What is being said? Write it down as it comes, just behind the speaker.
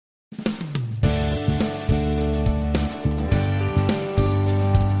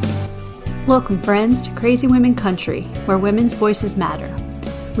Welcome, friends, to Crazy Women Country, where women's voices matter.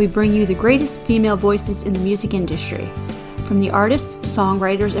 We bring you the greatest female voices in the music industry, from the artists,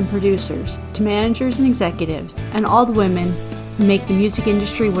 songwriters, and producers, to managers and executives, and all the women who make the music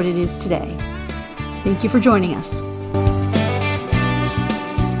industry what it is today. Thank you for joining us.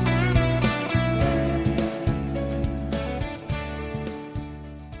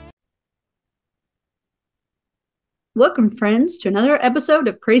 Welcome, friends, to another episode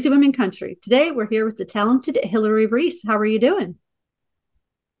of Crazy Women Country. Today, we're here with the talented Hillary Reese. How are you doing?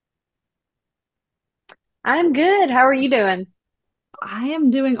 I'm good. How are you doing? I am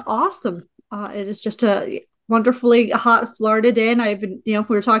doing awesome. It is just a wonderfully hot Florida day, and I've been, we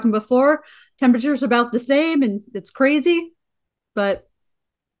were talking before, temperature's about the same, and it's crazy, but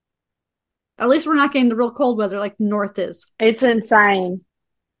at least we're not getting the real cold weather like the north is. It's insane.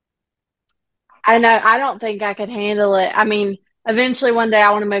 I know. I don't think I could handle it. I mean, eventually one day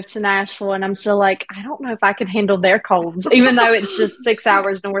I want to move to Nashville, and I'm still like, I don't know if I could handle their colds, even though it's just 6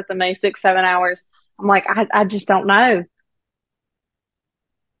 hours north of me, 6, 7 hours. I'm like, I just don't know.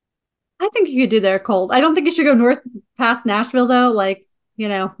 I think you could do their cold. I don't think you should go north past Nashville, though, like,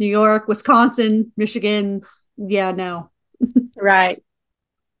 New York, Wisconsin, Michigan. Yeah, no. Right.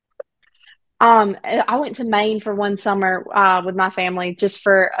 I went to Maine for one summer with my family just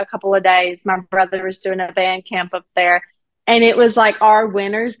for a couple of days. My brother was doing a band camp up there, and it was like our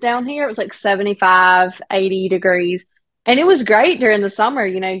winters down here. It was like 75, 80 degrees. And it was great during the summer.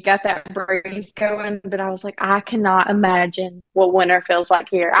 You got that breeze going, but I was like, I cannot imagine what winter feels like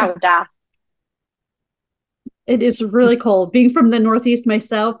here. I would die. It is really cold. Being from the Northeast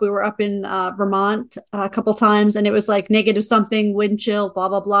myself, we were up in Vermont a couple times, and it was like negative something, wind chill, blah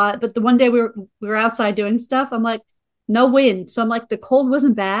blah blah. But the one day we were outside doing stuff, I'm like, no wind. So I'm like, the cold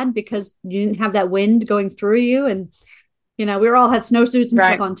wasn't bad because you didn't have that wind going through you, and we were all had snowsuits and stuff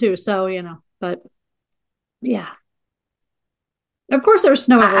Right. on too. So but yeah, of course there was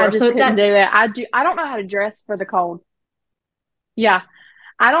snow I everywhere. just So couldn't that do it. I don't know how to dress for the cold. Yeah.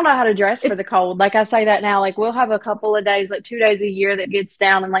 I don't know how to dress for it the cold. Like I say that now, like we'll have a couple of days, like 2 days a year that gets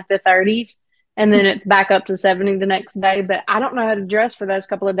down in like the 30s and then it's back up to 70 the next day. But I don't know how to dress for those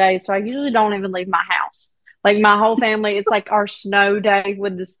couple of days. So I usually don't even leave my house. Like my whole family, it's like our snow day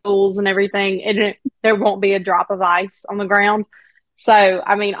with the schools and everything. There won't be a drop of ice on the ground. So,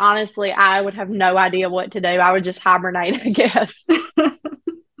 I mean, honestly, I would have no idea what to do. I would just hibernate, I guess.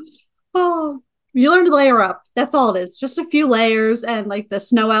 Oh, you learn to layer up. That's all it is. Just a few layers and like the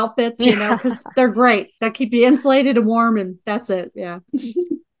snow outfits, Yeah. because they're great. That keep you insulated and warm, and that's it. Yeah.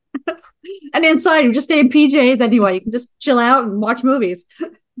 And inside, you just stay in PJs anyway. You can just chill out and watch movies.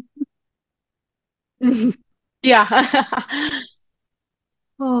 Yeah.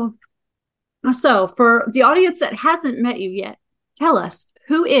 Oh, so for the audience that hasn't met you yet, tell us,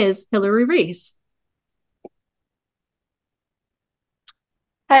 who is Hillary Reese?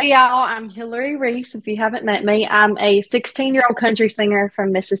 Hey y'all, I'm Hillary Reese. If you haven't met me, I'm a 16-year-old country singer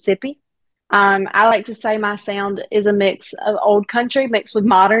from Mississippi. I like to say my sound is a mix of old country mixed with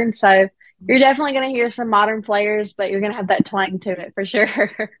modern. So you're definitely going to hear some modern players, but you're going to have that twang to it for sure.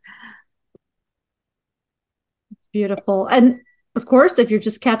 Beautiful. And of course, if you're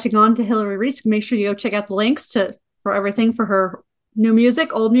just catching on to Hillary Reese, make sure you go check out the links to for everything for her new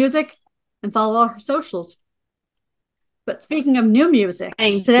music, old music, and follow all her socials. But speaking of new music,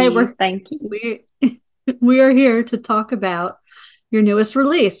 Thank today you. Thank you. we we are here to talk about your newest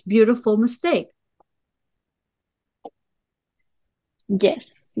release, Beautiful Mistake.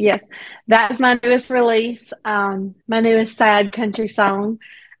 Yes, yes. That is my newest release, my newest sad country song.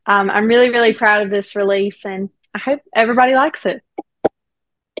 I'm really, really proud of this release and I hope everybody likes it.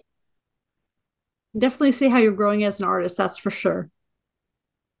 Definitely see how you're growing as an artist, that's for sure.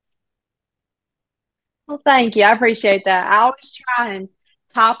 Well, thank you. I appreciate that. I always try and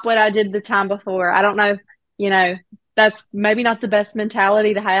top what I did the time before. I don't know, you know, that's maybe not the best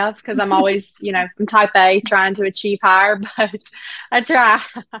mentality to have because I'm always, I'm type A trying to achieve higher, but I try.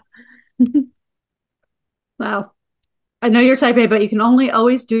 Wow. I know you're type A, but you can only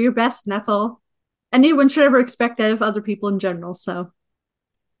always do your best, and that's all anyone should ever expect out of other people in general. So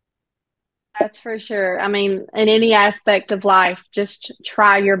That's for sure. I mean, in any aspect of life, just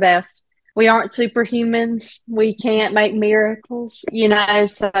try your best. We aren't superhumans. We can't make miracles,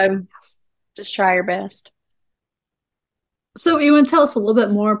 so just try your best. you want to tell us a little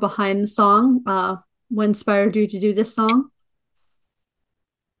bit more behind the song? What inspired you to do this song?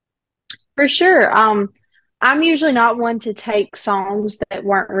 For sure. I'm usually not one to take songs that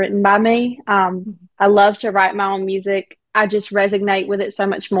weren't written by me. I love to write my own music. I just resonate with it so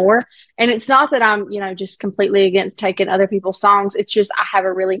much more. And it's not that I'm, just completely against taking other people's songs. It's just I have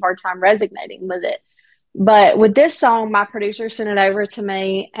a really hard time resonating with it. But with this song, my producer sent it over to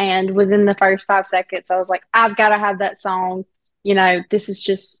me, and within the first 5 seconds, I was like, I've got to have that song. This is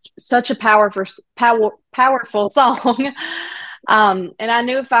just such a powerful song. And I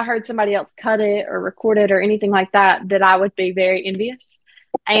knew if I heard somebody else cut it or record it or anything like that, that I would be very envious.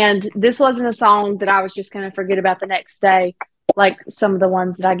 And this wasn't a song that I was just going to forget about the next day, like some of the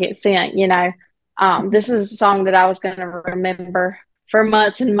ones that I get sent. This is a song that I was going to remember for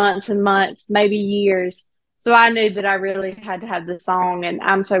months and months and months, maybe years. So I knew that I really had to have the song, and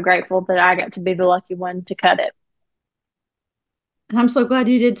I'm so grateful that I got to be the lucky one to cut it. And I'm so glad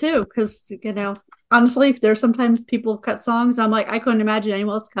you did too, because honestly, there's sometimes people cut songs. I'm like, I couldn't imagine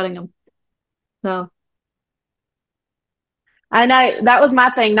anyone else cutting them. So I know that was my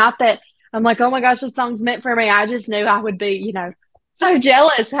thing. Not that I'm like, oh my gosh, this song's meant for me. I just knew I would be, so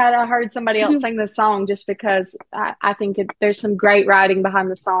jealous had I heard somebody else sing this song just because I think there's some great writing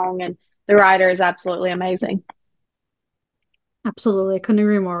behind the song, and the writer is absolutely amazing. absolutely, I couldn't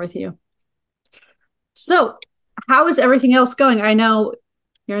agree more with you. So, how is everything else going? I know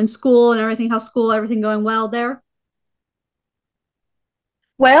you're in school and everything. How's school? Everything going well there?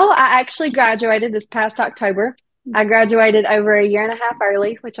 Well, I actually graduated this past October. I graduated over a year and a half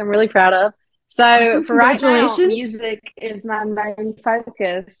early, which I'm really proud of. So Awesome. for right now, Congratulations. music is my main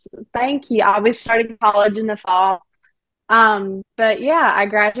focus. Thank you. I'll be starting college in the fall. But yeah, I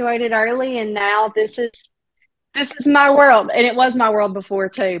graduated early, and now this is my world. And it was my world before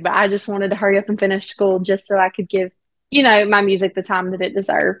too, but I just wanted to hurry up and finish school just so I could give, my music the time that it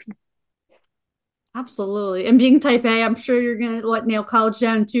deserved. Absolutely. And being type A, I'm sure you're going to nail college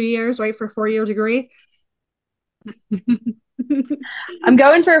down in 2 years, right? For a 4 year degree. I'm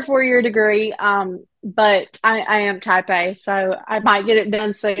going for a 4 year degree, but I am type A, so I might get it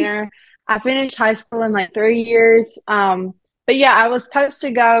done sooner. I finished high school in like 3 years. But yeah, I was supposed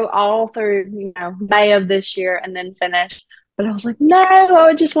to go all through, May of this year and then finish. But I was like, no, I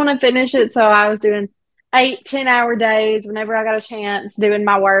would just want to finish it. So I was doing 8, 10 hour days whenever I got a chance doing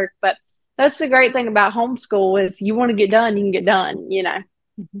my work. But that's the great thing about homeschool is you want to get done, you can get done.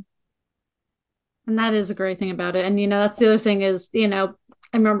 And that is a great thing about it. And, that's the other thing is, I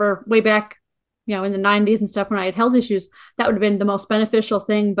remember way back, in the 90s and stuff when I had health issues, that would have been the most beneficial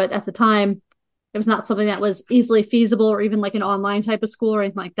thing. But at the time, it was not something that was easily feasible or even like an online type of school or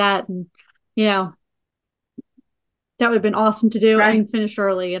anything like that. And, you know, that would have been awesome to do Right, and finish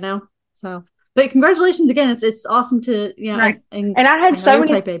early. So, but congratulations again. It's awesome to, right. and And I I had know so you're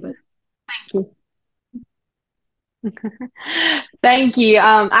many. type A, but Thank you. Thank you.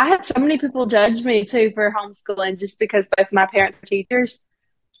 I had so many people judge me too for homeschooling just because both my parents are teachers.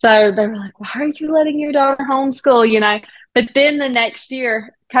 So they were like, why are you letting your daughter homeschool? But then the next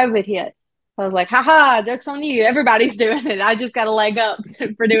year, COVID hit. I was like, haha, joke's on you. Everybody's doing it. I just got a leg up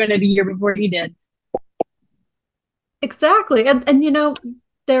for doing it a year before you did. exactly. And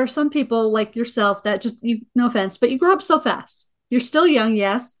there are some people like yourself that just no offense, but you grow up so fast. You're still young,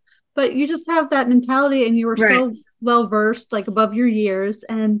 yes, but you just have that mentality and you were Right. so well versed, like above your years.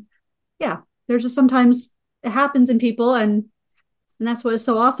 And yeah, there's just sometimes it happens in people and that's what is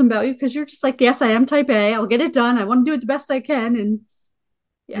so awesome about you because you're just like, yes, I am type A. I'll get it done. I want to do it the best I can. And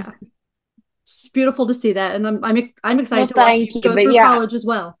yeah, it's beautiful to see that. And I'm excited Well, to watch you thank you. go But through yeah, college as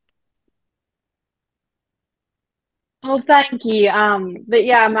well. well, thank you. But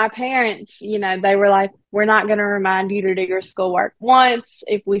yeah, my parents, they were like, we're not going to remind you to do your schoolwork once.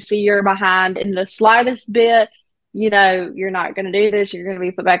 If we see you're behind in the slightest bit, you're not going to do this. You're going to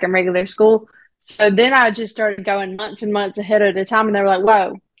be put back in regular school. So then I just started going months and months ahead at a time. And they were like,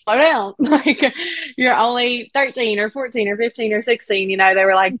 whoa, slow down. Like, you're only 13 or 14 or 15 or 16. They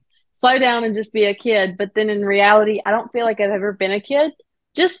were like, slow down and just be a kid. But then in reality, I don't feel like I've ever been a kid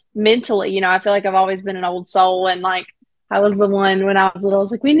just mentally, I feel like I've always been an old soul and like I was the one when I was little, I was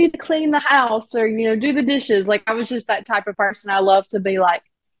like, we need to clean the house or, do the dishes. Like I was just that type of person. I love to be like,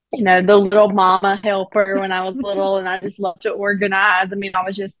 the little mama helper when I was little and I just love to organize. I mean, I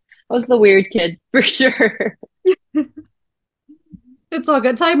was the weird kid for sure. It's all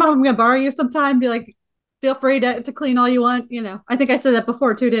good. Tell your mom I'm going to borrow you sometime. Be like, feel free to clean all you want. I think I said that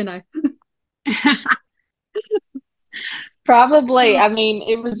before too, didn't I? Probably. I mean,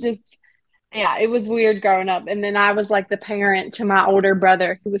 it was just, yeah, it was weird growing up. And then I was like the parent to my older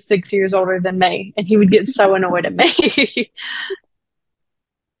brother who was 6 years older than me. And he would get so annoyed at me.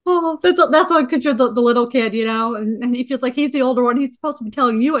 Oh, that's all because you're the little kid, and he feels like he's the older one. He's supposed to be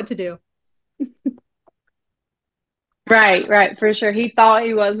telling you what to do. Right, right, for sure. He thought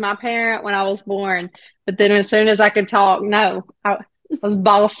he was my parent when I was born, but then as soon as I could talk, no, I was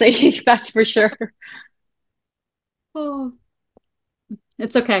bossy. That's for sure. Oh,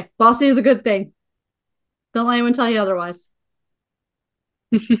 it's okay. Bossy is a good thing. Don't let anyone tell you otherwise.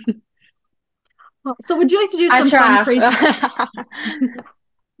 So, would you like to do I some fun, try. crazy?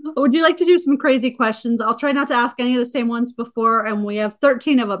 Would you like to do some crazy questions? I'll try not to ask any of the same ones before, and we have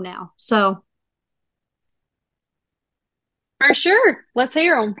 13 of them now. So, For sure. Let's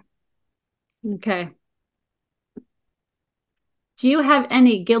hear them. okay. Do you have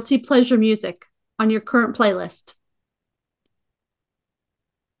any guilty pleasure music on your current playlist?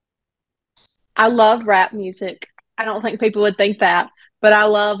 I love rap music. I don't think people would think that, but I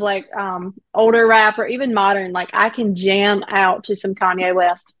love like older rap or even modern. Like I can jam out to some Kanye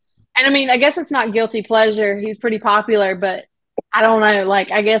West. And I mean, I guess it's not guilty pleasure. He's pretty popular, but I don't know.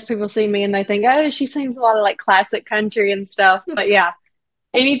 Like I guess people see me and they think, "Oh, she sings a lot of like classic country and stuff." But yeah,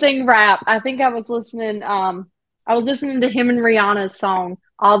 anything rap. I was listening to him and Rihanna's song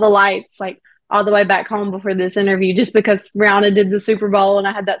All the Lights like all the way back home before this interview just because Rihanna did the Super Bowl and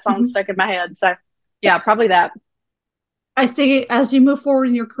I had that song Mhm. stuck in my head. So, yeah, probably that. I see as you move forward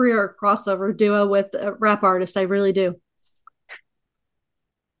in your career, crossover duo with a rap artist. I really do.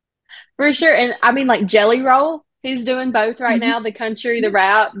 For sure. And I mean like Jelly Roll, he's doing both right Mhm. now, the country, the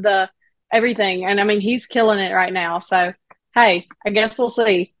rap, the everything. And I mean he's killing it right now. So, hey, I guess we'll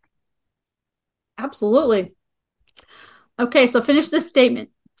see. Absolutely. Okay, so finish this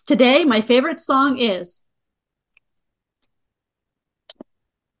statement. Today, my favorite song is.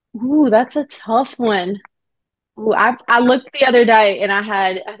 Ooh, that's a tough one. Ooh, I looked the other day and I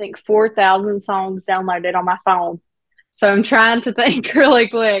had I think 4,000 songs downloaded on my phone. So I'm trying to think really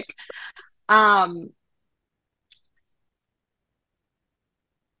quick. Um,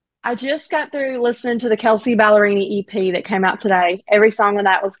 I just got through listening to the Kelsey Ballerini EP that came out today. Every song on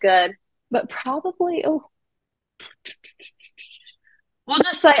that was good, but probably we'll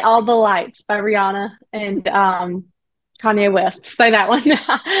just say "All the Lights" by Rihanna and Kanye West. Say that one.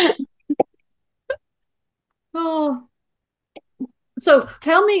 Oh, so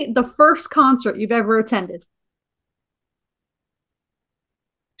tell me the first concert you've ever attended.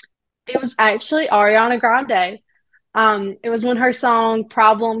 It was actually Ariana Grande. It was when her song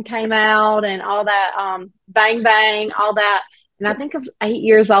Problem came out and all that, Bang Bang, all that. And I think I was 8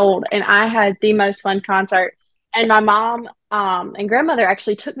 years old and I had the most fun concert. And my mom, and grandmother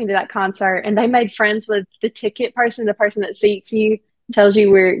actually took me to that concert and they made friends with the ticket person, the person that seats you, tells you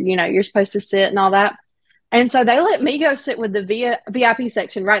where, you're supposed to sit and all that. And so they let me go sit with the VIP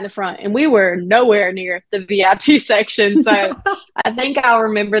section right in the front, and we were nowhere near the VIP section. So I think I'll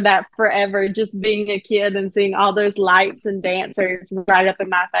remember that forever, just being a kid and seeing all those lights and dancers right up in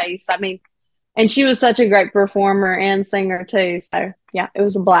my face. I mean, and she was such a great performer and singer too. So yeah, it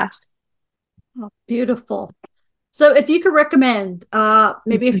was a blast. Oh, beautiful. So if you could recommend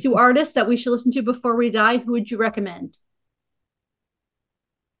maybe a few artists that we should listen to before we die, who would you recommend?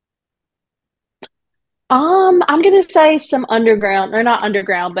 I'm gonna say some underground, or not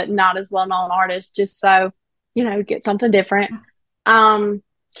underground, but not as well known artists, just so get something different. Um,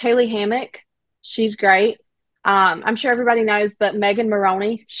 Kaylee Hammock, she's great. I'm sure everybody knows, but Megan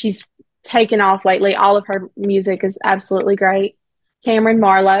Maroney, she's taken off lately. All of her music is absolutely great. Cameron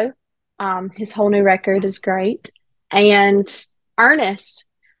Marlowe, his whole new record is Yes. great. And Ernest,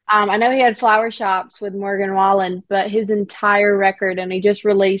 I know he had Flower Shops with Morgan Wallen, but his entire record, and he just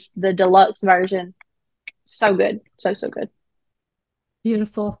released the deluxe version. So good. So, so good.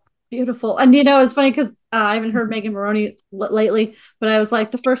 Beautiful. Beautiful. And it's funny because I haven't heard Megan Maroney lately, but I was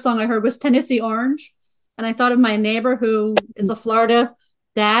like, the first song I heard was Tennessee Orange. And I thought of my neighbor who is a Florida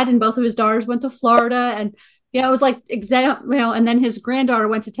dad, and both of his daughters went to Florida. And yeah, it was like and then his granddaughter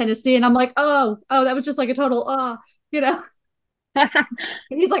went to Tennessee. And I'm like, oh, that was just like a total, you know. And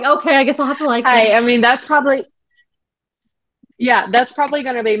he's like, okay, I guess I'll have to like Hey, it. I mean, yeah, that's probably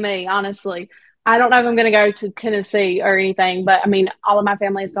going to be me, honestly. I don't know if I'm going to go to Tennessee or anything, but I mean, all of my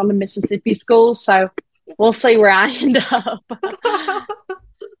family has gone to Mississippi schools, so we'll see where I end up.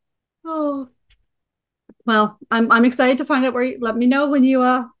 Oh, well, I'm excited to find out where let me know when you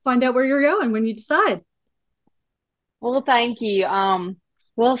find out where you're going when you decide. Well, thank you.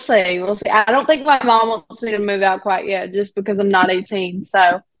 We'll see. We'll see. I don't think my mom wants me to move out quite yet just because I'm not 18. So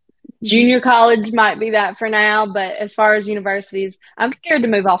Mhm. junior college might be that for now, but as far as universities, I'm scared to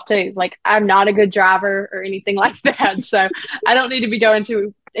move off too. Like I'm not a good driver or anything like that, so I don't need to be going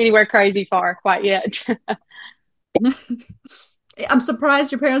to anywhere crazy far quite yet. I'm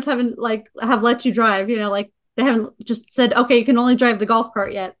surprised your parents haven't like have let you drive, like they haven't just said, okay, you can only drive the golf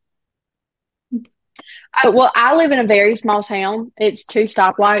cart yet. Well, I live in a very small town. It's two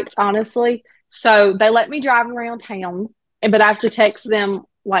stoplights, honestly. So they let me drive around town, but I have to text them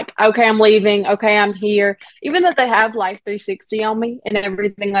like, okay, I'm leaving. Okay, I'm here. Even though they have Life 360 on me and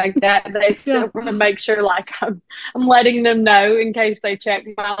everything like that, they Yeah. still want to make sure like I'm letting them know in case they check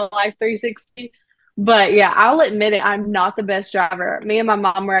my Life 360. But yeah, I'll admit it, I'm not the best driver. Me and my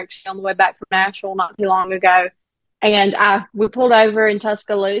mom were actually on the way back from Nashville not too long ago, and I we pulled over in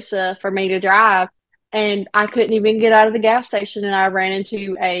Tuscaloosa for me to drive, and I couldn't even get out of the gas station, and I ran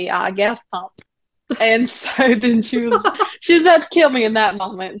into a gas pump, and so then she was about to kill me in that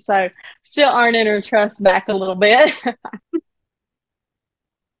moment. So still earning her trust back a little bit.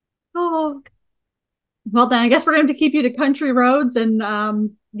 Oh, well, then I guess we're going to have to keep you to country roads and,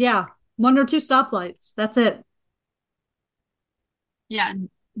 yeah, one or two stoplights. That's it. Yeah,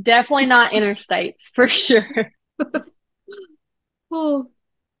 definitely not interstates for sure. Oh,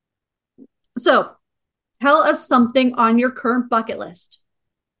 so tell us something on your current bucket list.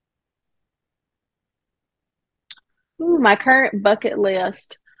 Ooh, my current bucket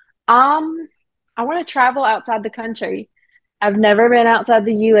list. Um, I want to travel outside the country. I've never been outside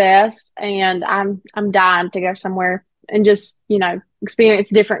the US, and I'm dying to go somewhere and just, experience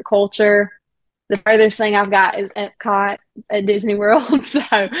different culture. The furthest thing I've got is Epcot at Disney World. So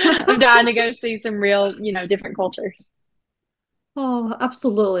I'm dying to go see some real, different cultures. Oh,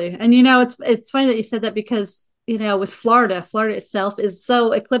 absolutely. And it's funny that you said that because, with Florida itself is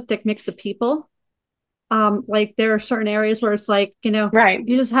so eclectic mix of people. Like there are certain areas where it's like, Right,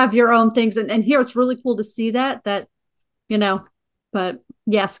 you just have your own things. And here it's really cool to see that, you know, but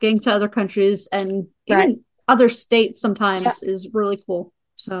yes, getting to other countries and right. even other states Yeah, sometimes is really cool.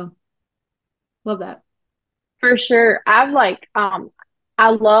 So love that. for sure. I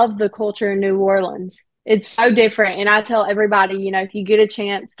love the culture in New Orleans. It's so different. And I tell everybody, if you get a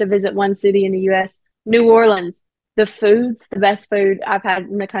chance to visit one city in the US, New Orleans, the food's the best food I've had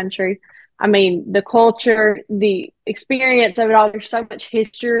in the country. I mean, the culture, the experience of it all, there's so much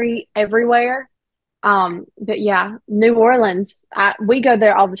history everywhere. But yeah, New Orleans, we go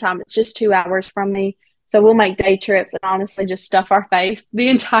there all the time. It's just 2 hours from me. So we'll make day trips and honestly just stuff our face the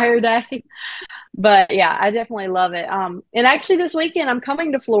entire day. But yeah, I definitely love it. And actually this weekend I'm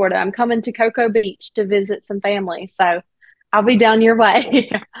coming to Florida. I'm coming to Cocoa Beach to visit some family. So I'll be down your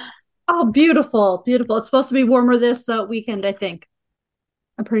way. Oh, beautiful, beautiful. It's supposed to be warmer this weekend, I think.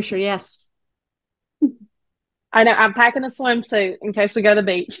 I'm pretty sure, yes. I know I'm packing a swimsuit in case we go to the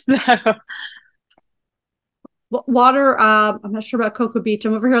beach. Water, I'm not sure about Cocoa Beach.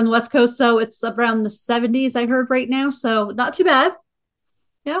 I'm over here on the West Coast, so it's around the 70s, I heard right now. So not too bad.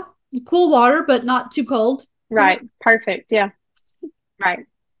 Yeah. Cool water, but not too cold. Yeah. Right. Perfect. Yeah. Right.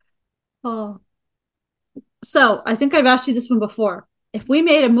 Oh. So I think I've asked you this one before. If we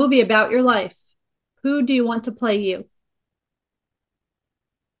made a movie about your life, who do you want to play you?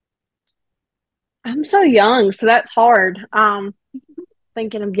 I'm so young, so that's hard.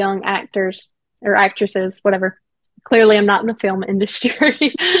 Thinking of young actors or actresses, whatever. Clearly I'm not in the film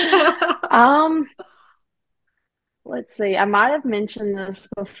industry. um, let's see. I might have mentioned this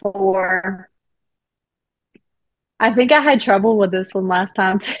before. I think I had trouble with this one last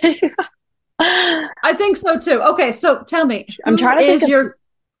time too. I think so too. Okay, so tell me, I'm who trying to think is of. your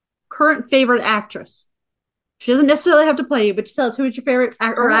current favorite actress? She doesn't necessarily have to play you, but just tell us who is your favorite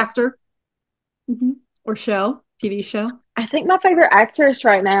or Current. actor. Mhm. Or show, TV show. I think my favorite actress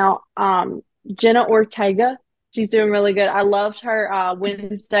right now, Jenna Ortega. She's doing really good. I loved her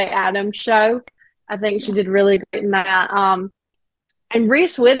Wednesday Addams show. I think she Yeah. did really great in that. And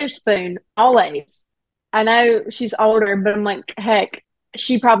Reese Witherspoon, always. I know she's older, but I'm like, heck,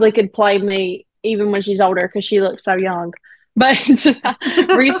 she probably could play me even when she's older because she looks so young. But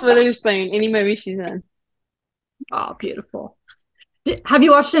Reese Witherspoon, any movie she's in. Oh, beautiful. Have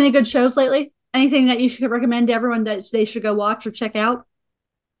you watched any good shows lately? Anything that you should recommend to everyone that they should go watch or check out?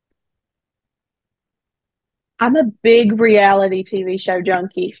 I'm a big reality TV show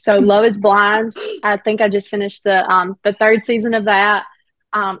junkie. So Love is Blind. I think I just finished the third season of that.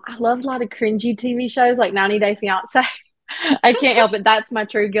 I love a lot of cringy TV shows like 90 Day Fiance. I can't help it. That's my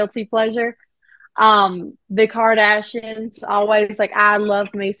true guilty pleasure. The Kardashians always like I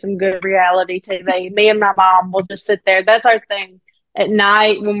love me some good reality TV. Me and my mom will just sit there. That's our thing. At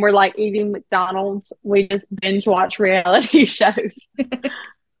night when we're like eating McDonald's, we just binge watch reality shows.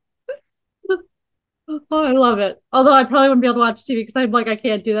 Oh, I love it. Although I probably wouldn't be able to watch TV because I'm like, I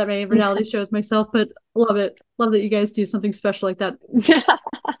can't do that many reality shows myself, but love it. Love that you guys do something special like that.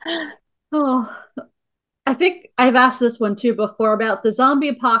 Oh, I think I've asked this one too before about the zombie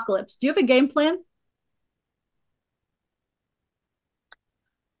apocalypse. Do you have a game plan?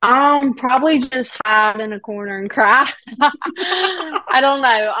 Probably just hide in a corner and cry. I don't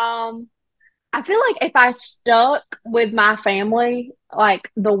know. I feel like if I stuck with my family,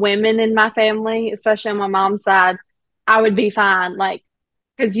 like the women in my family, especially on my mom's side, I would be fine. Like,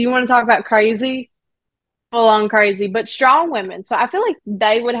 because you want to talk about crazy, full on crazy, but strong women. So I feel like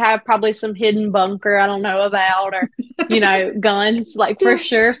they would have probably some hidden bunker I don't know about, or, guns, like for Yeah.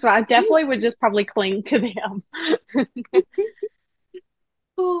 sure. So I definitely would just probably cling to them.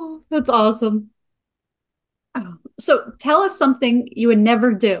 Oh, that's awesome. Oh, so tell us something you would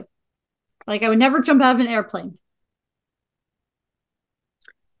never do. Like I would never jump out of an airplane.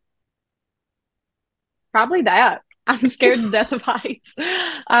 Probably that. I'm scared to death of heights.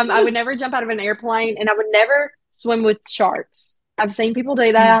 I would never jump out of an airplane and I would never swim with sharks. I've seen people do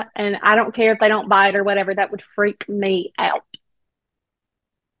Mm. that, and I don't care if they don't bite or whatever. That would freak me out.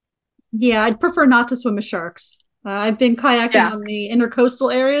 Yeah, I'd prefer not to swim with sharks. I've been kayaking Yeah, on the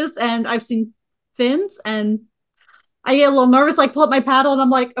intercoastal areas and I've seen fins and I get a little nervous, like pull up my paddle and I'm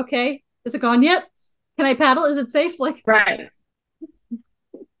like, okay, is it gone yet? Can I paddle? Is it safe? Like, right,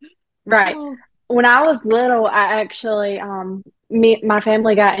 right. oh, When I was little, I actually, my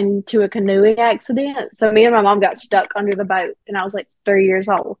family got into a canoeing accident. So me and my mom got stuck under the boat, and I was like 3 years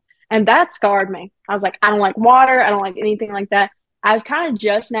old. And that scarred me. I was like, I don't like water. I don't like anything like that. I've kind of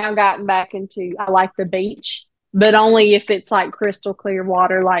just now gotten back into, I like the beach, but only if it's like crystal clear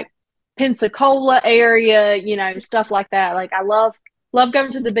water, like Pensacola area, stuff like that. Like I love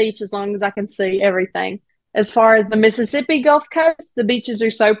going to the beach as long as I can see everything. As far as the Mississippi Gulf Coast, the beaches are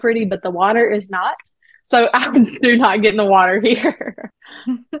so pretty, but the water is not. So I do not get in the water here.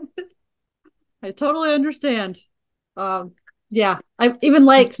 I totally understand. Um, yeah, I even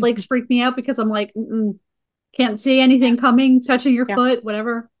lakes freak me out because I'm like, can't see anything coming, touching your Yeah. foot,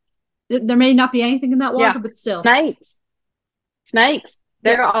 whatever. There may not be anything in that Yeah. water, but still. Snakes. Snakes.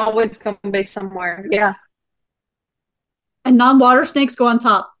 Yeah. They're always going to be somewhere. Yeah. And non-water snakes go on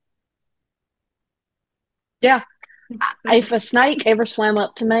top. Yeah. That's If a just, snake ever swam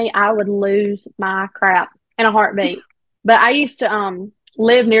up to me, I would lose my crap in a heartbeat. But I used to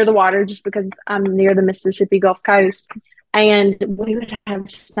live near the water just because I'm near the Mississippi Gulf Coast. And we would have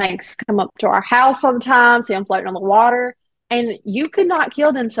snakes come up to our house all the time, see them floating on the water. And you could not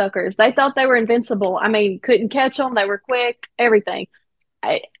kill them suckers. They thought they were invincible. I mean, couldn't catch them. They were quick, everything.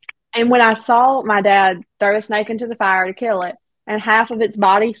 I, and when I saw my dad throw a snake into the fire to kill it, and half of its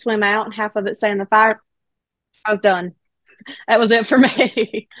body swim out and half of it stay in the fire, I was done. That was it for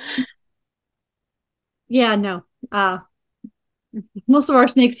me. yeah, no. Most of our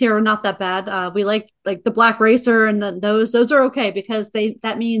snakes here are not that bad. We like the black racer and those are okay because they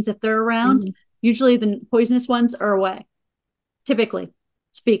that means if they're around, Mhm. usually the poisonous ones are away, typically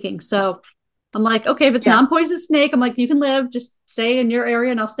speaking. So I'm like, okay, if it's Yeah, non-poisonous snake, I'm like, you can live, just stay in your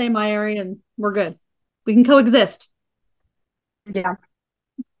area and I'll stay in my area and we're good. We can coexist. yeah.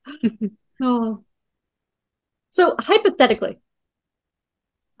 Oh. So hypothetically,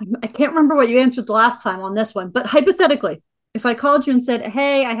 I can't remember what you answered the last time on this one, but hypothetically, if I called you and said,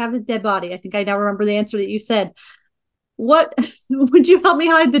 "Hey, I have a dead body," I think I now remember the answer that you said. What would you help me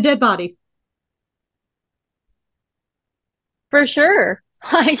hide the dead body? For sure.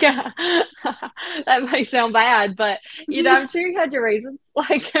 Like that may sound bad, but I'm sure you had your reasons.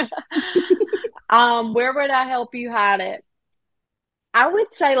 Like, where would I help you hide it? I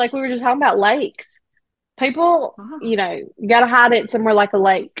would say, like we were just talking about lakes. People, Ah, you got to hide it somewhere like a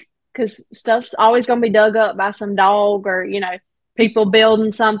lake because stuff's always going to be dug up by some dog or, people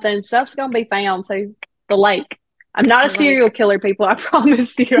building something. Stuff's going to be found. So the lake. I'm not a the serial lake. killer, people. I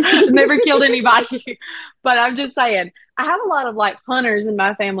promise you. I've never killed anybody. But I'm just saying, I have a lot of like hunters in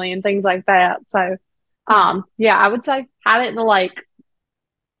my family and things like that. So, yeah, I would say hide it in the lake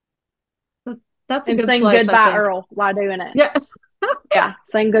That's a and good sing place, I Goodbye think. Earl while doing it. Yeah, Yeah,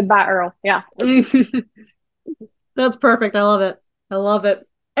 sing Goodbye Earl. Yeah. that's perfect. I love it. I love it.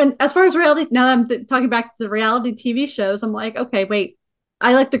 And as far as reality, now that talking back to the reality TV shows, I'm like, okay, wait.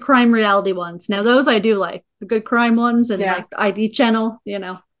 I like the crime reality ones. Now those I do like the good crime ones and Yeah. like the ID channel,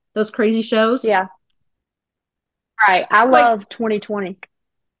 those crazy shows. Yeah. Right. I Quite love 2020.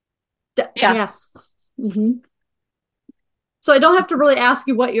 Yeah. yes. Hmm. So I don't have to really ask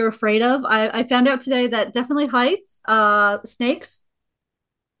you what you're afraid of. I found out today that definitely heights, snakes.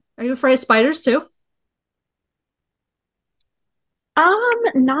 Are you afraid of spiders too?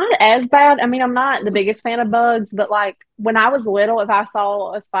 Not as bad. I mean, I'm not the biggest fan of bugs, but like when I was little, if I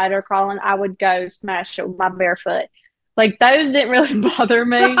saw a spider crawling, I would go smash it with my bare foot. Like those didn't really bother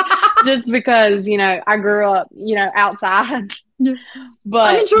me just because, I grew up, outside, Yeah. I'm in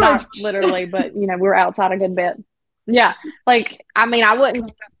but not charge. literally, but we were outside a good bit. Yeah. Like, I mean, I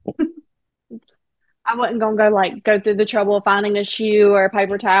wasn't gonna go like go through the trouble of finding a shoe or a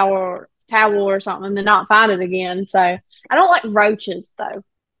paper towel or something and then not find it again. So I don't like roaches though.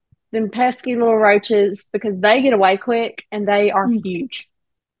 Them pesky little roaches because they get away quick and they are Mm. huge.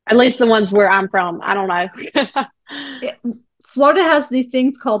 At least the ones where I'm from. I don't know. Yeah. Florida has these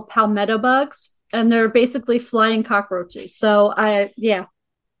things called palmetto bugs, and they're basically flying cockroaches. So yeah,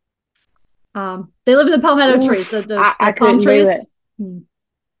 they live in the palmetto trees, Oof, the I palm couldn't do trees. it. Hmm.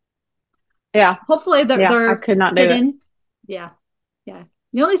 Yeah, Hopefully yeah, I they're could not do it. hidden. Yeah, yeah.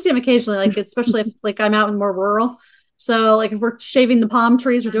 You only see them occasionally, like especially if like I'm out in more rural. So like if we're shaving the palm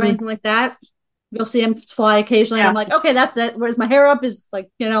trees or doing Mhm. anything like that, you'll see them fly occasionally, and I'm Yeah, like, okay, that's it. Where's my hair up? Is like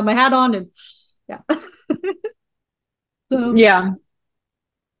my hat on, and yeah. So, yeah.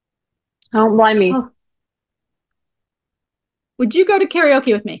 I don't blame you. oh, would you go to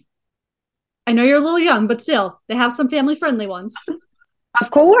karaoke with me? I know you're a little young, but still, they have some family friendly ones. Of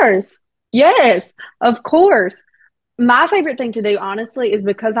course. Yes, of course. My favorite thing to do, honestly, is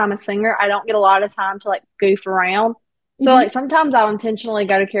because I'm a singer, I don't get a lot of time to like goof around. So Mm-hmm. like sometimes I'll intentionally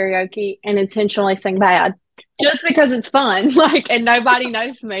go to karaoke and intentionally sing bad just because it's fun, like, and nobody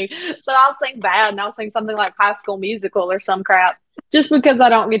knows me. So I'll sing bad and I'll sing something like High School Musical or some crap just because I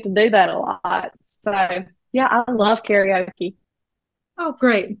don't get to do that a lot. So yeah, I love karaoke. Oh,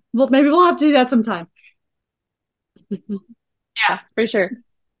 great. Well, maybe we'll have to do that sometime. Yeah, for sure.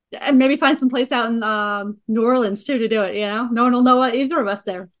 And maybe find some place out in New Orleans too to do it. No one will know either of us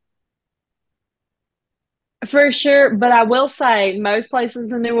there. For sure, but I will say most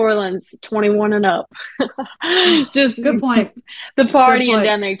places in New Orleans, 21 and up. Oh, Just good point. the Good partying point.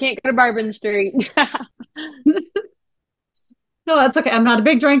 down there. You can't go to Bourbon Street. No, that's okay. I'm not a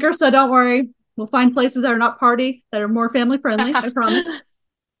big drinker, so don't worry. We'll find places that are not party, that are more family friendly. I promise.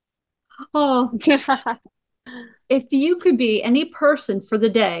 Oh, if you could be any person for the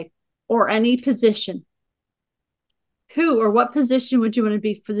day or any position, who or what position would you want to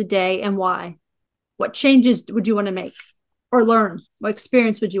be for the day and why? What changes would you want to make or learn? What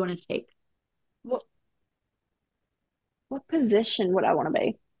experience would you want to take? what, what position would I want to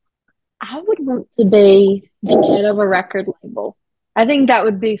be? I would want to be the head of a record label. I think that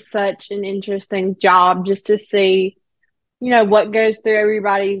would be such an interesting job just to see, what goes through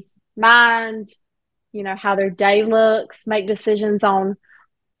everybody's mind, how their day looks, make decisions on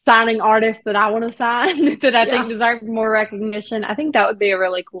signing artists that I want to sign that I think Yeah. deserve more recognition. I think that would be a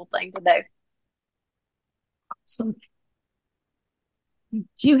really cool thing to do. So, do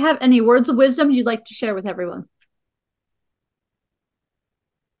you have any words of wisdom you'd like to share with everyone?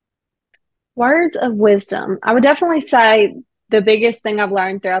 Words of wisdom. I would definitely say the biggest thing I've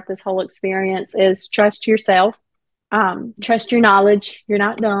learned throughout this whole experience is trust yourself. Trust your knowledge. You're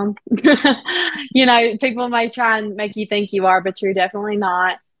not dumb. People may try and make you think you are, but you're definitely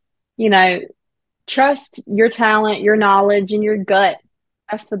not. You know, trust your talent, your knowledge, and your gut.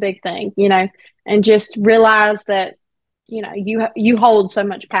 That's the big thing, and just realize that, you hold so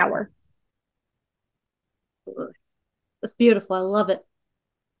much power. That's beautiful. I love it.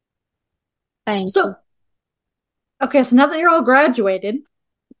 Thank So, you. okay, so now that you're all graduated,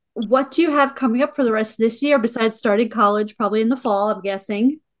 what do you have coming up for the rest of this year besides starting college, probably in the fall, I'm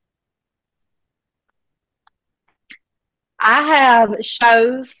guessing? I have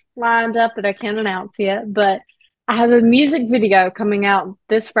shows lined up that I can't announce yet, but I have a music video coming out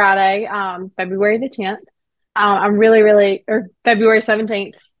this Friday, February the 10th. I'm really, really, or February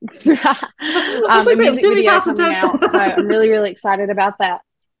 17th. I was A like, wait, music did we video pass the coming 10th? out. So I'm really, really excited about that.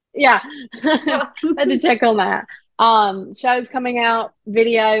 Yeah. Yeah. Had to check on that. Shows coming out,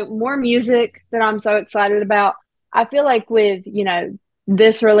 video, more music that I'm so excited about. I feel like with,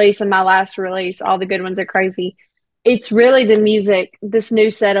 this release and my last release, all the good ones are crazy. It's really the music, this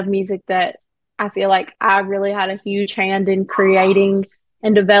new set of music that I feel like I really had a huge hand in creating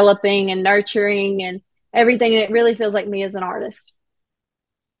and developing and nurturing and everything. And it really feels like me as an artist.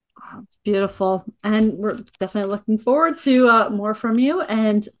 It's beautiful. And we're definitely looking forward to more from you.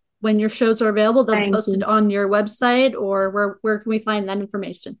 And when your shows are available, they'll be Thank posted you. on your website, or where can we find that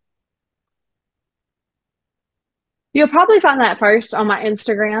information? You'll probably find that first on my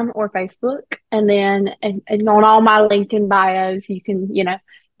Instagram or Facebook. And then and on all my LinkedIn bios, you can,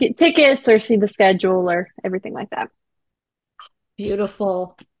 get tickets or see the schedule or everything like that.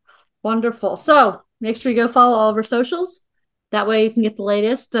 Beautiful. Wonderful. So make sure you go follow all of our socials. That way you can get the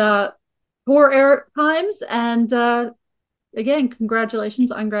latest tour air times. And again,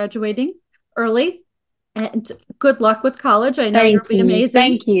 congratulations on graduating early. And good luck with college. I know you'll Thank be you. amazing.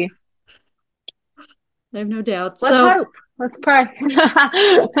 Thank you. I have no doubt. Let's So, hope. Let's pray.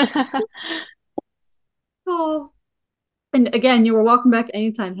 oh, And again, you are welcome back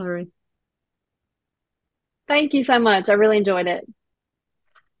anytime, Hillary. Thank you so much. I really enjoyed it.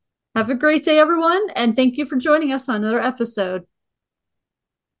 Have a great day, everyone, and thank you for joining us on another episode.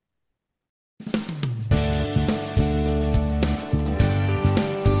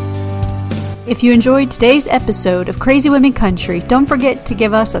 If you enjoyed today's episode of Crazy Women Country, don't forget to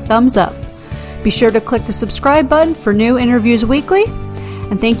give us a thumbs up. Be sure to click the subscribe button for new interviews weekly.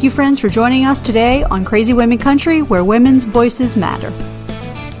 And thank you, friends, for joining us today on Crazy Women Country, where women's voices matter.